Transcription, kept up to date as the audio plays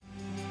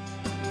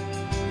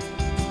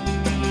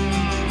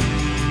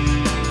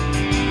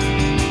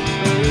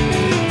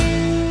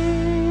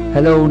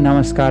Hello,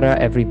 namaskara,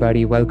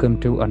 everybody. Welcome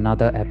to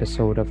another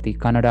episode of the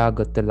Kannada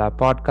Gottilla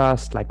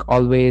podcast. Like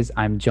always,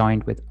 I'm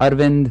joined with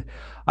Arvind.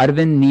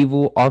 Arvind, ನೀವು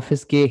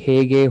ಆಫೀಸ್ಗೆ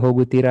ಹೇಗೆ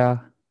ಹೋಗುತ್ತೀರಾ?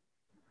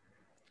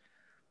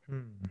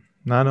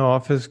 ನಾನು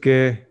ಆಫೀಸ್ಗೆ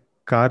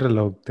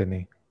ಕಾರಲ್ಲಿ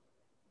ಹೋಗ್ತೀನಿ.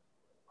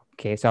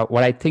 Okay, so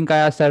what I think I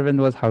asked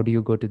Arvind was, how do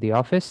you go to the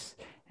office?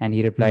 And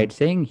he replied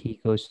saying he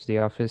goes to the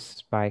office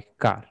by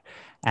car.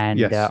 And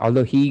Yes.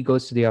 although he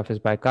goes to the office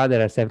by car,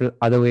 there are several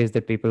other ways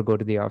that people go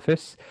to the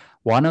office.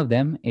 One of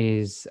them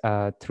is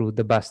through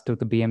the bus, through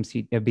the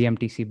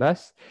BMTC bus.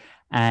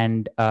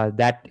 And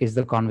that is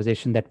the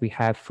conversation that we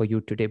have for you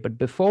today. But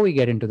before we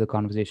get into the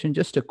conversation,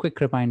 just a quick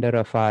reminder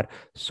of our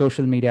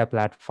social media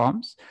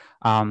platforms.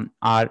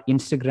 Our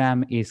Instagram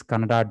is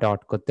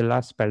kannada.gottilla,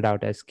 spelled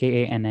out as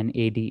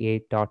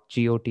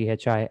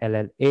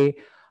kannada.gottilla.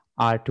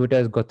 Our Twitter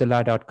is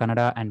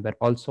gottilla.kannada, and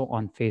we're also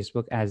on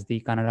Facebook as the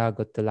Kannada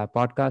Gottilla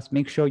podcast.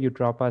 Make sure you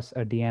drop us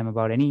a DM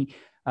about any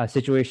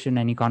situation,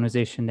 any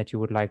conversation that you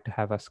would like to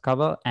have us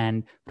cover. And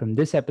from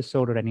this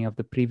episode or any of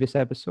the previous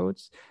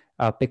episodes,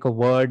 pick a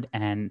word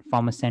and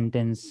form a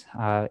sentence,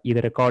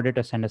 either record it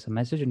or send us a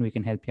message, and we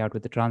can help you out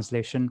with the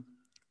translation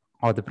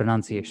or the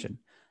pronunciation.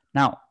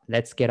 Now,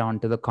 let's get on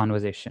to the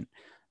conversation.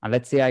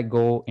 Let's say I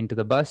go into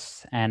the bus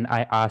and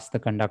I ask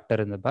the conductor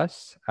in the bus,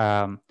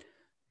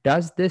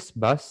 does this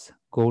bus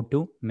go to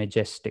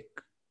Majestic?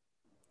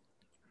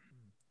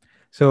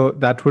 So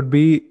that would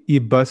be ಈ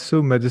bus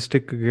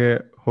ಮೆಜೆಸ್ಟಿಕ್ಗೆ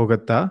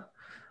ಹೋಗುತ್ತಾ,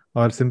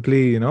 or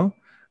simply,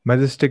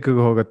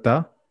 ಮೆಜೆಸ್ಟಿಕ್ಗೆ ಹೋಗುತ್ತಾ?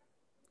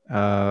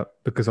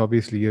 Because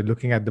obviously you're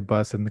looking at the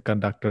bus and the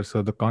conductor, so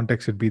the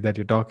context should be that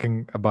you're talking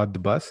about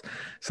the bus.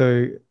 So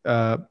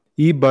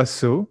ಈ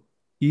bus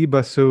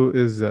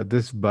is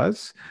this bus.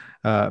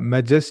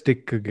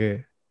 ಮೆಜೆಸ್ಟಿಕ್ಗೆ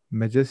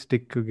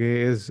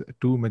is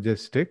to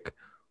Majestic.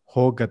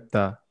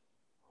 ಹೋಗುತ್ತಾ,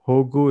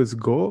 ಹೋಗು is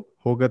go,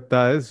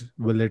 ಹೋಗುತ್ತಾ is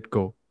will it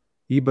go.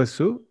 ಈ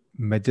bus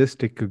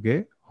ಮೆಜೆಸ್ಟಿಕ್ಗೆ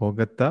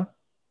ಹೋಗುತ್ತಾ?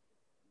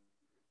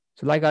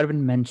 So like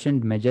Arvind mentioned,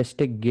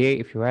 Majestic gay,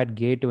 if you add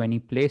gay to any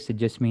place, it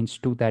just means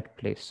to that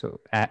place. So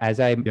as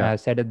I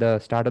said at the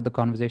start of the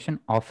conversation,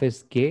 office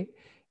gay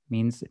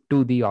means to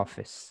the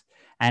office.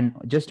 And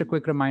just a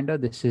quick reminder,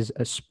 this is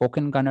a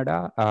spoken Kannada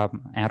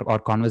or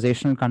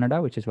conversational Kannada,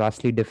 which is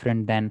vastly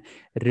different than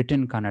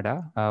written Kannada,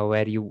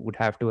 where you would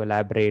have to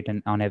elaborate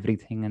on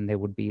everything and there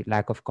would be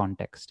lack of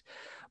context.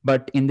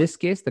 But in this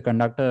case, the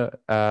conductor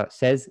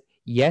says,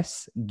 yes,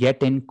 get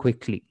in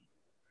quickly.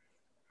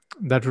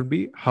 That would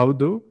be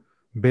howdu,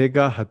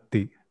 bega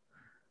hatti.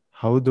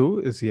 Howdu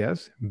is yes,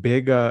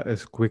 bega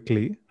is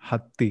quickly,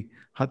 hatti.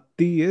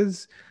 Hatti is,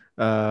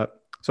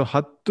 so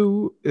hattu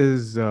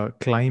is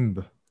climb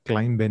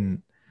in.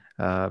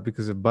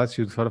 Because a bus,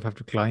 you sort of have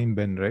to climb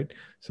in, right?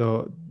 So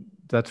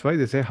that's why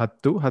they say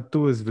hattu.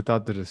 Hattu is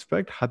without the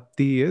respect.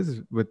 Hatti is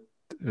with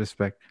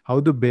respect.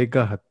 Howdu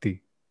bega hatti.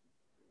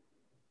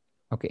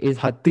 Okay, is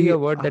hatti a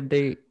word that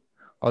they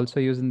also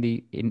use in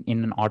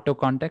an auto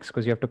context,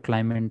 because you have to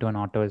climb into an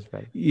auto as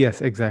well? Yes,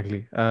 exactly.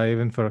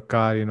 Even for a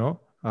car,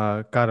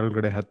 car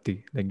algade hatti,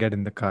 like get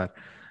in the car.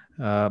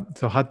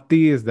 So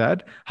hatti is that.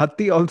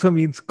 Hatti also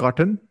means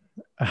cotton.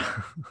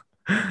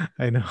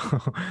 I know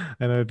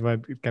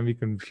it can be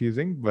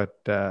confusing, but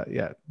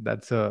yeah,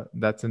 that's a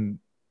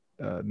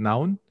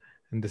noun,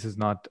 and this is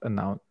not a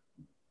noun.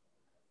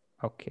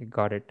 Okay,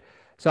 got it.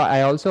 So I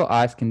also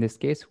ask in this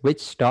case,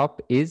 which stop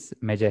is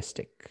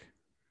Majestic?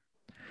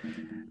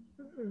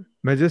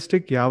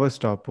 Majestic yava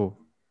stopu.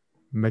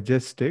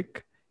 Majestic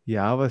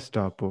yava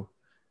stopu.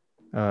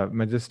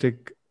 Majestic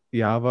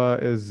yava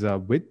is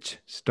which,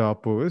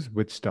 stopu is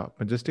which stop.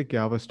 Majestic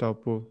yava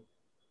stopu.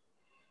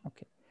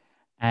 Okay.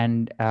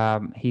 And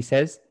he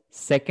says,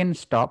 second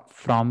stop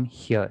from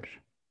here.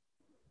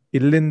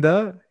 Illinda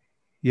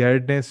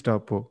ಎರಡನೇ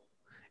stop.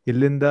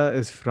 ಇಲ್ಲಿಂದ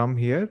is from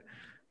here.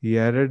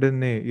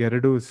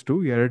 ಎರಡು is two.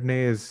 ಎರಡನೇ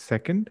is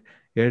second.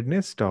 ಎರಡನೇ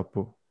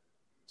stop.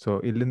 So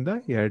ಇಲ್ಲಿಂದ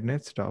ಎರಡನೇ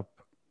stop.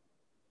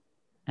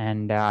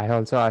 And I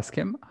also ask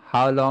him,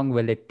 how long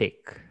will it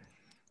take?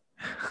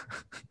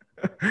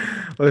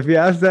 Well, if you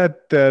ask that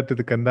to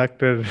the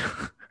conductor,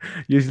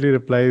 usually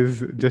replies,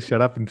 just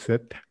shut up and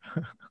sit.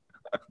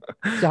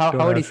 So how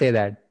would he say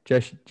that?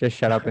 Just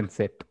shut up and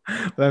sit.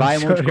 Bye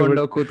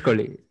muchkondo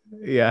kutkolli.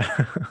 Yeah.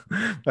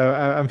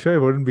 I'm sure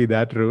it wouldn't be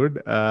that rude.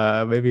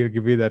 Maybe he'll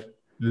give you that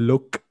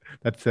look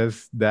that says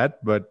that,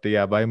 but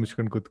yeah, bhai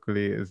mushkan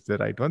kutkuli is the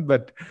right one.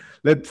 But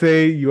let's say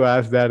you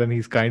ask that and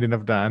he's kind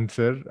enough to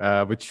answer,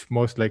 which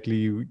most likely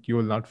you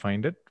will not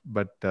find it,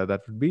 but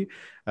that would be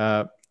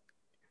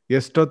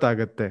ಎಷ್ಟೊತ್ತು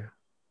ಆಗತ್ತೆ.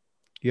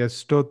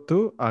 ಎಷ್ಟೊತ್ತು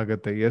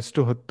ಆಗತ್ತೆ. ಎಷ್ಟು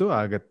ಹೊತ್ತು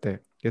ಆಗತ್ತೆ.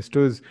 ಎಷ್ಟು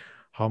is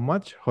how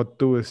much,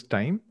 ಹೊತ್ತು is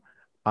time,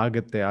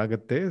 ಆಗತ್ತೆ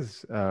is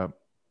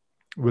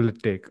will it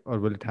take or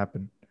will it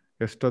happen.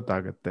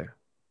 ಎಷ್ಟೊತ್ತಾಗತ್ತೆ.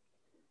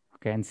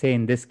 Okay, and say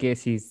in this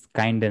case he's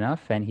kind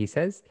enough and he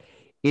says,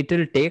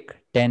 it'll take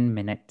 10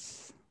 minutes.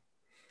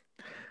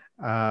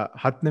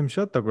 10 ನಿಮಿಷ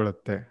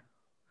ತಗೊಳುತ್ತೆ.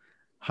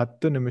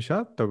 10 ನಿಮಿಷ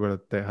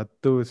ತಗೊಳುತ್ತೆ.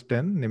 10 is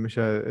 10, ನಿಮಿಷ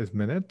is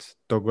minutes,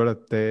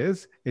 ತಗೊಳುತ್ತೆ is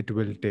it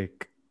will take.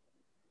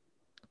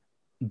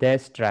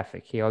 There's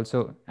traffic. He also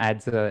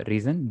adds a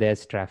reason,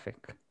 there's traffic.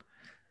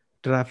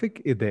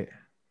 Traffic ide.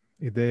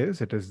 Ide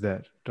is it is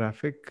there.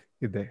 Traffic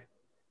ide.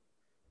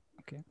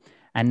 Okay.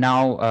 And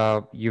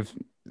now you've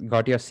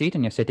got your seat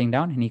and you're sitting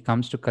down, and he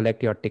comes to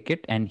collect your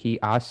ticket and he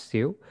asks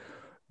you,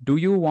 do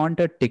you want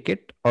a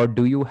ticket or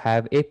do you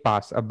have a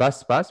pass? A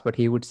bus pass, but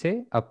he would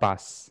say a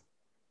pass.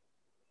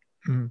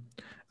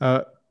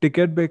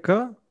 Ticket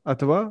beka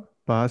atwa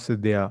pass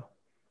idya.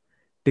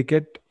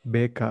 Ticket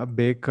beka.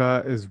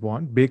 Beka is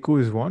want. Beku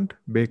is want.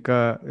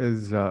 Beka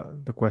is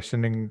the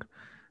questioning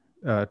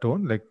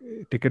tone. Like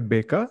ticket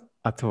beka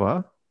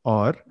atwa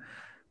or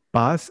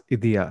pass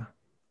idya.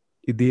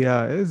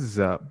 Idya is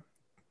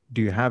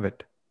do you have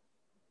it?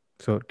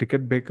 So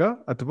ticket beka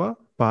atwa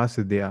pass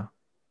idya.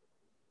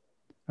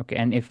 Okay.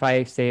 And if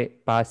I say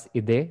pass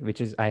ide,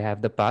 which is I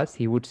have the pass,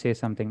 he would say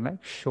something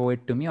like show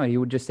it to me, or he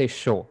would just say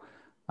show.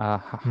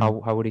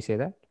 How would he say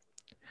that?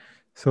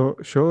 So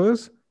show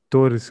is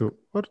torisu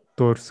or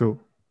torsu.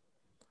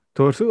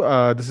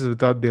 Torsu, this is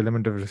without the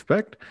element of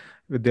respect.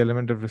 With the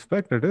element of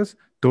respect, it is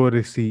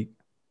torisi.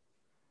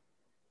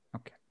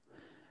 Okay.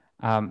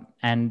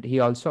 And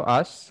he also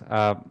asks,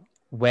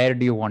 where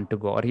do you want to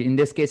go? Or in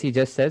this case, he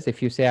just says,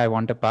 if you say I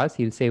want a pass,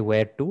 he'll say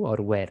where to or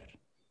where.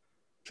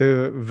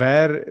 So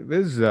where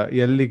is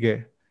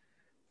yellige?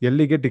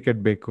 Yellige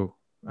ticket beku.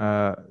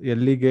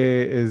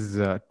 Yellige is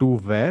to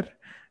where.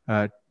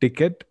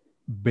 Ticket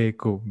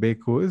beku.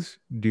 Beku is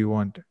do you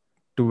want?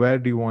 To where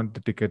do you want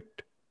the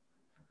ticket?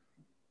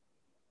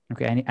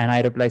 Okay. And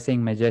I reply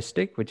saying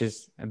majestic, which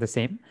is the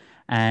same.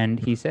 And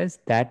he says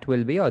that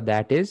will be, or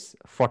that is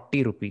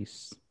 40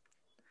 rupees.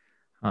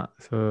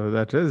 So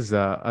that is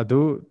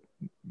adu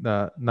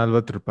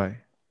 40 rupai.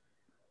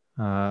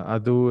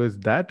 Adu is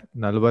that,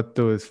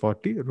 40 is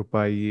 40,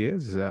 rupai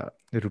is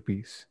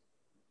rupees.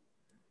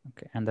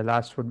 Okay. And the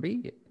last would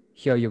be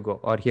here you go,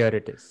 or here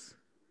it is.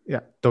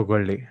 Yeah,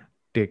 togolli,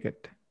 take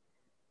it.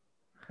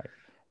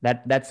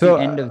 That's so,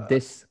 the end of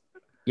this.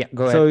 Yeah,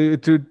 go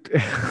ahead.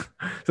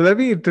 So let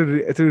me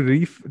to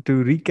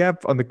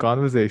recap on the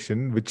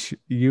conversation which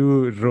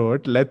you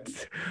wrote.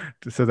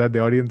 So that the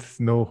audience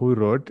know who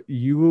wrote.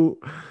 You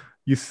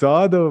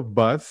saw the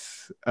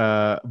bus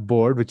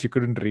board which you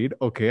couldn't read.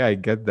 Okay, I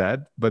get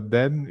that. But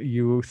then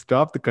you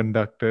stopped the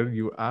conductor.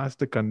 You asked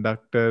the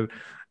conductor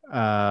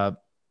where.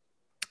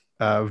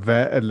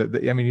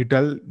 I mean, you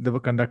tell the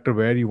conductor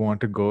where you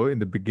want to go in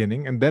the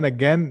beginning, and then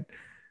again,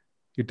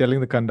 you're telling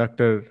the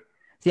conductor.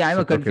 See, I'm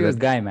a confused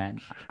guy, man.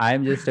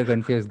 I'm just a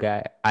confused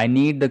guy. I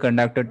need the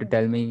conductor to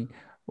tell me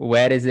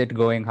where is it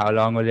going, how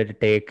long will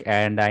it take,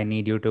 and I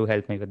need you to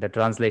help me with the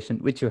translation,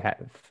 which you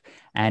have.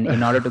 And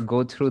in order to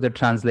go through the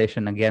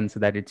translation again so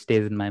that it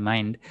stays in my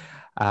mind,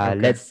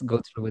 let's go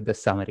through with the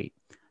summary.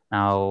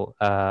 Now,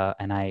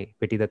 and I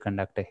pity the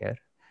conductor here.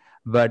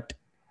 But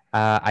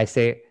I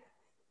say,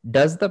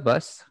 does the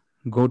bus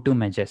go to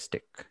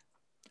Majestic?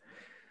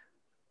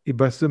 ಈ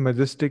bus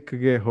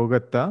ಮೆಜೆಸ್ಟಿಕ್ಗೆ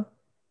ಹೋಗತ್ತಾ?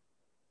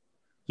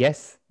 Yes,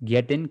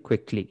 get in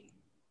quickly.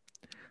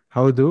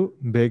 ಹೌದು,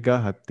 ಬೇಗ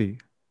ಹತ್ತಿ.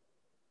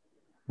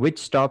 Which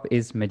stop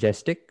is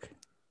Majestic?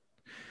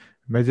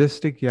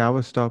 Majestic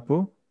ಯಾವ stop?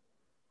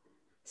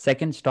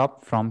 Second stop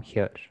from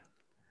here.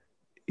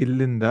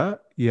 ಇಲ್ಲಿಂದ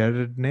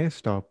ಎರಡನೇ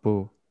stop.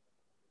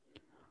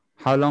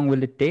 How long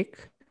will it take?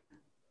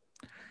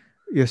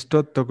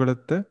 ಎಷ್ಟೊತ್ತು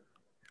ತಗೊಳುತ್ತೆ?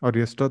 or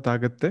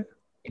ಎಷ್ಟೊತ್ತಾಗುತ್ತೆ?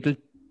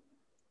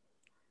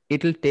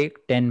 It'll take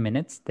 10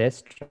 minutes. There's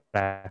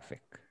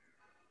traffic.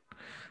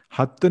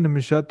 10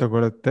 ನಿಮಿಷ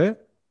ತಗೊಳುತ್ತೆ.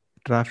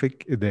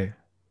 ಟ್ರಾಫಿಕ್ ಇದೆ.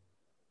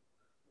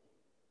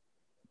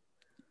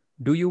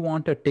 Do you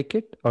want a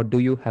ticket or do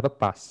you have a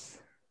pass?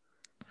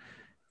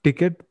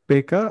 Ticket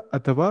ಬೇಕಾ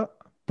ಅಥವಾ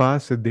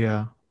ಪಾಸ್ ಇದೆಯಾ?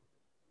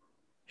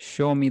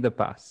 Show me the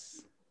pass.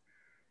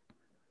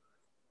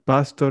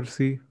 Pass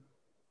ತೋರಿಸಿ.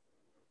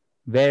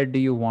 Where do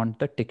you want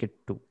the ticket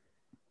to?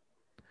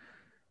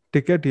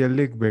 Ticket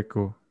ಎಲ್ಲಿಗೆ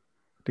ಬೇಕು?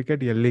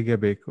 Ticket ಎಲ್ಲಿಗೆ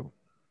ಬೇಕು?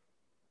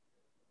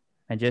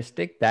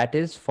 Majestic, that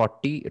is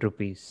 40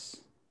 rupees.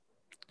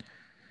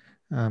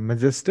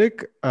 Majestic,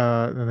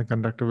 the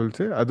conductor will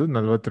say, ಅದು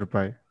 40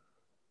 ರೂಪಾಯಿ.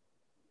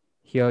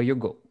 Here you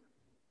go.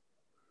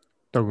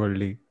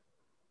 ತಗೊಳ್ಳಿ.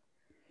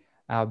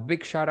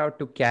 Big shout out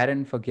to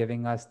Karen for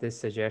giving us this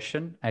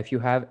suggestion. If you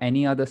have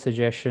any other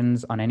suggestions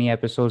on any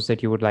episodes that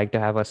you would like to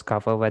have us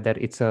cover, whether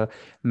it's a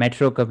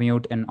metro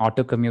commute, an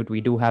auto commute,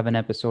 we do have an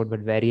episode,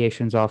 but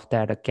variations of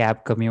that, a cab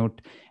commute,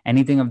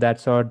 anything of that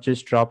sort,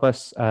 just drop us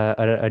a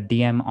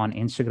DM on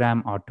Instagram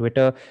or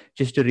Twitter.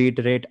 Just to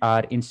reiterate,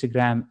 our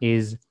Instagram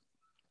is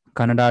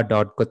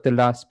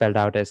kannada.gottilla, spelled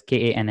out as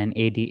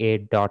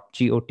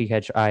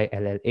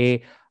kannada.gottilla.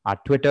 Our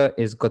Twitter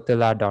is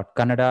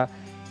gottilla.kannada.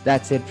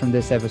 That's it from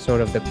this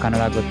episode of the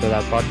Kannada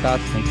Gottilla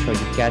podcast. Make sure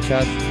you catch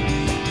us.